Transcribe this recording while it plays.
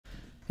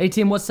Hey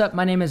team, what's up?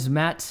 My name is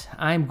Matt.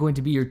 I'm going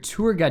to be your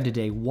tour guide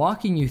today,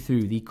 walking you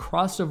through the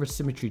Crossover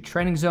Symmetry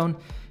Training Zone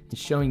and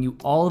showing you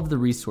all of the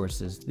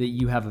resources that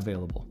you have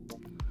available.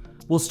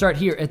 We'll start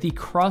here at the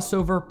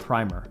Crossover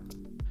Primer.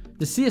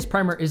 The CS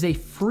Primer is a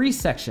free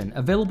section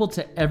available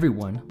to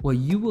everyone where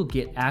you will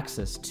get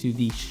access to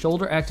the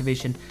shoulder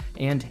activation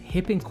and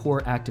hip and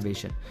core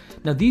activation.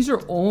 Now these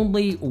are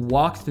only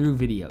walkthrough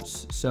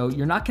videos, so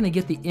you're not gonna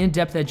get the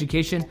in-depth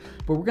education,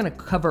 but we're gonna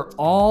cover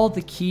all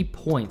the key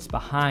points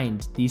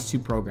behind these two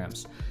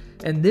programs.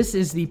 And this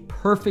is the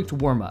perfect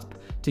warm-up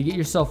to get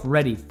yourself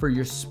ready for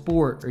your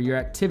sport or your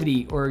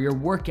activity or your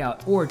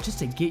workout, or just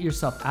to get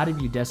yourself out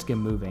of your desk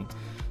and moving.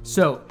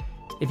 So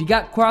if you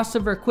got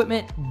crossover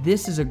equipment,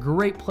 this is a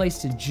great place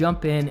to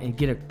jump in and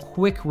get a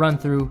quick run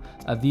through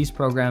of these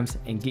programs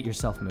and get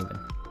yourself moving.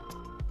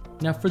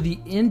 Now for the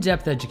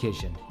in-depth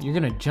education, you're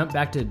gonna jump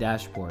back to the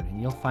dashboard and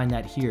you'll find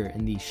that here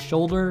in the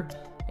shoulder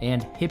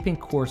and hip and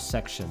core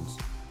sections.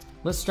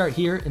 Let's start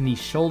here in the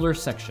shoulder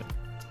section.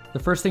 The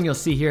first thing you'll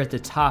see here at the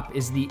top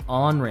is the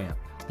on-ramp.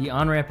 The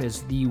on-ramp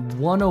is the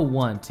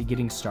 101 to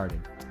getting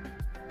started.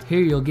 Here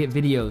you'll get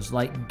videos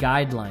like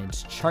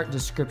guidelines, chart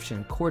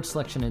description, chord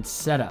selection, and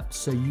setup,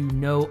 so you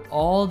know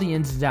all the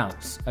ins and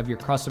outs of your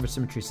crossover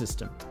symmetry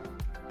system.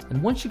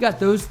 And once you got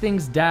those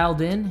things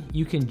dialed in,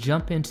 you can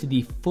jump into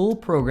the full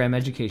program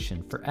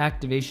education for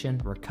activation,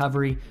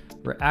 recovery,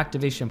 or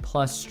activation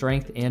plus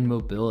strength and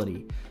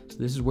mobility. So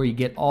this is where you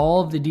get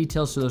all of the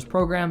details to those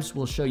programs.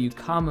 We'll show you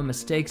common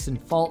mistakes and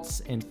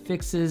faults and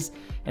fixes,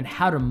 and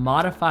how to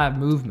modify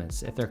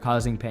movements if they're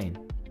causing pain.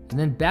 And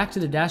then back to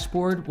the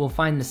dashboard, we'll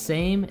find the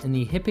same in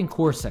the hip and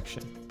core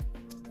section.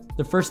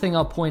 The first thing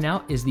I'll point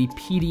out is the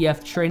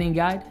PDF training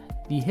guide.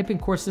 The hip and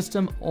core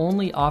system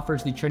only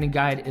offers the training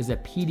guide as a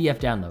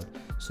PDF download.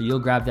 So you'll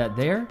grab that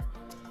there,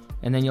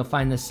 and then you'll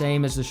find the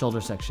same as the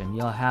shoulder section.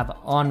 You'll have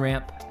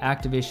on-ramp,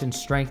 activation,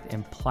 strength,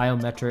 and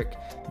plyometric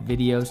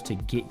videos to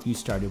get you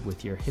started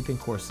with your hip and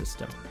core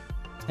system.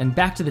 And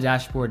back to the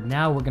dashboard,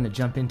 now we're gonna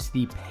jump into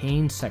the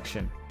pain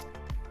section.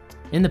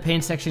 In the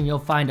pain section, you'll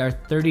find our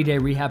 30-day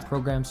rehab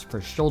programs for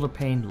shoulder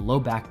pain, low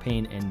back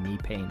pain, and knee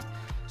pain.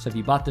 So if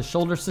you bought the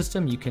shoulder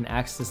system, you can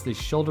access the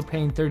shoulder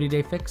pain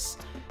 30-day fix.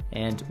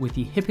 And with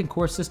the hip and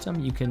core system,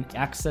 you can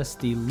access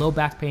the low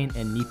back pain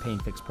and knee pain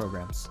fix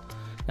programs.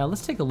 Now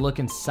let's take a look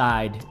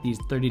inside these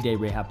 30-day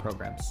rehab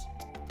programs.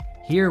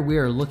 Here we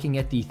are looking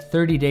at the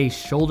 30-day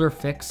shoulder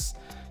fix.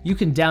 You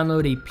can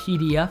download a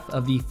PDF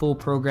of the full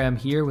program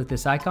here with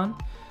this icon.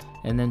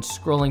 And then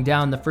scrolling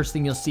down, the first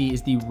thing you'll see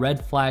is the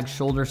red flag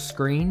shoulder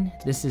screen.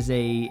 This is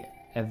a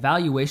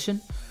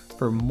evaluation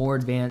for more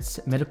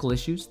advanced medical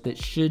issues that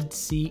should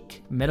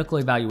seek medical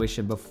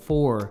evaluation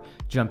before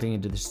jumping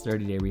into this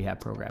 30-day rehab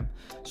program.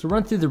 So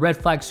run through the red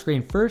flag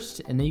screen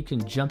first, and then you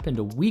can jump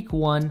into week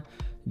 1,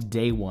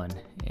 day 1.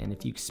 And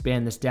if you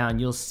expand this down,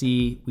 you'll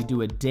see we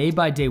do a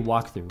day-by-day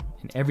walkthrough.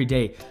 And every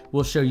day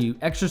we'll show you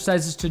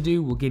exercises to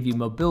do, we'll give you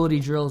mobility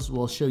drills,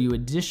 we'll show you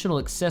additional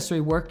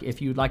accessory work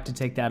if you'd like to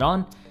take that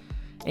on.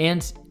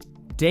 And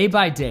day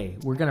by day,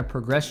 we're gonna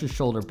progress your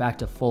shoulder back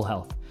to full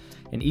health.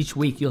 And each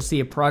week you'll see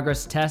a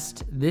progress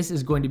test. This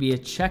is going to be a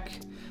check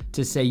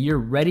to say you're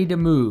ready to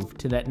move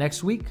to that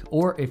next week,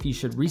 or if you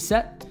should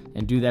reset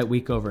and do that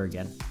week over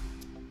again.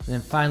 And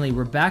then finally,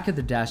 we're back at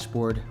the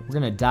dashboard. We're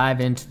gonna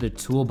dive into the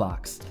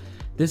Toolbox.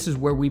 This is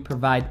where we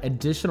provide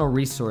additional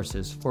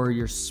resources for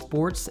your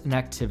sports and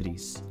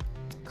activities.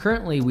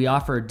 Currently, we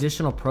offer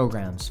additional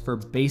programs for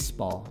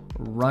baseball,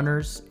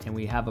 runners, and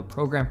we have a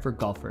program for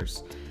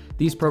golfers.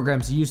 These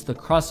programs use the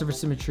crossover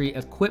symmetry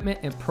equipment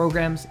and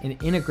programs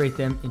and integrate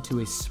them into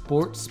a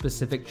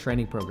sport-specific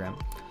training program.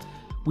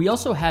 We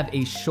also have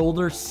a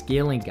shoulder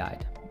scaling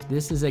guide.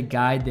 This is a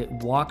guide that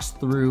walks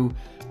through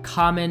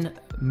common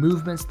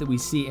movements that we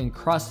see in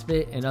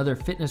CrossFit and other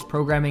fitness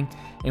programming,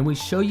 and we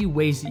show you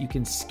ways that you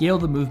can scale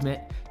the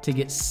movement to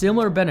get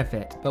similar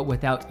benefit, but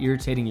without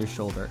irritating your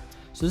shoulder.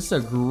 So this is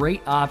a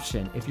great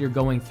option if you're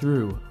going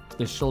through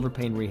the shoulder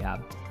pain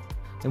rehab.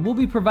 And we'll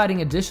be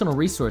providing additional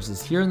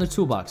resources here in the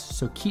Toolbox,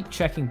 so keep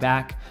checking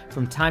back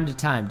from time to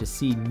time to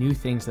see new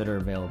things that are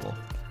available.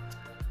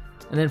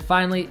 And then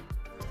finally,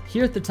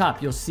 here at the top,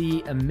 you'll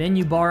see a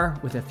menu bar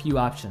with a few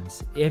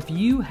options. If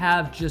you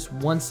have just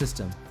one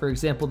system, for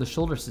example, the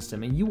shoulder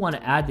system, and you want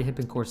to add the hip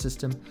and core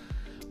system,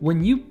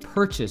 when you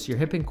purchase your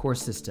hip and core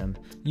system,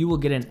 you will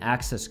get an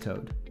access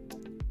code.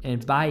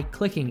 And by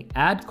clicking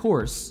Add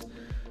Course,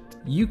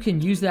 you can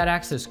use that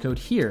access code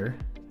here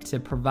to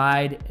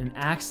provide an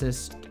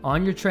access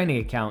on your training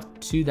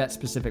account to that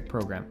specific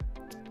program.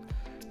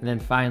 And then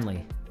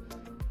finally,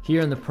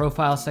 here in the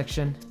profile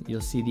section,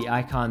 you'll see the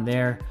icon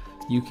there.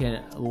 You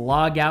can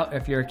log out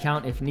of your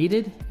account if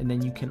needed, and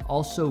then you can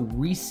also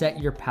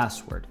reset your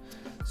password.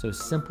 So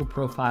simple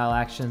profile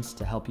actions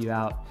to help you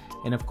out.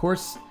 And of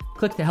course,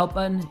 click the help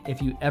button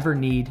if you ever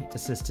need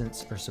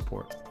assistance or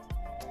support.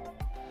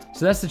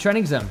 So that's the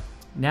training zone.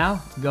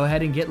 Now, go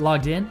ahead and get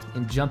logged in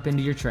and jump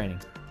into your training.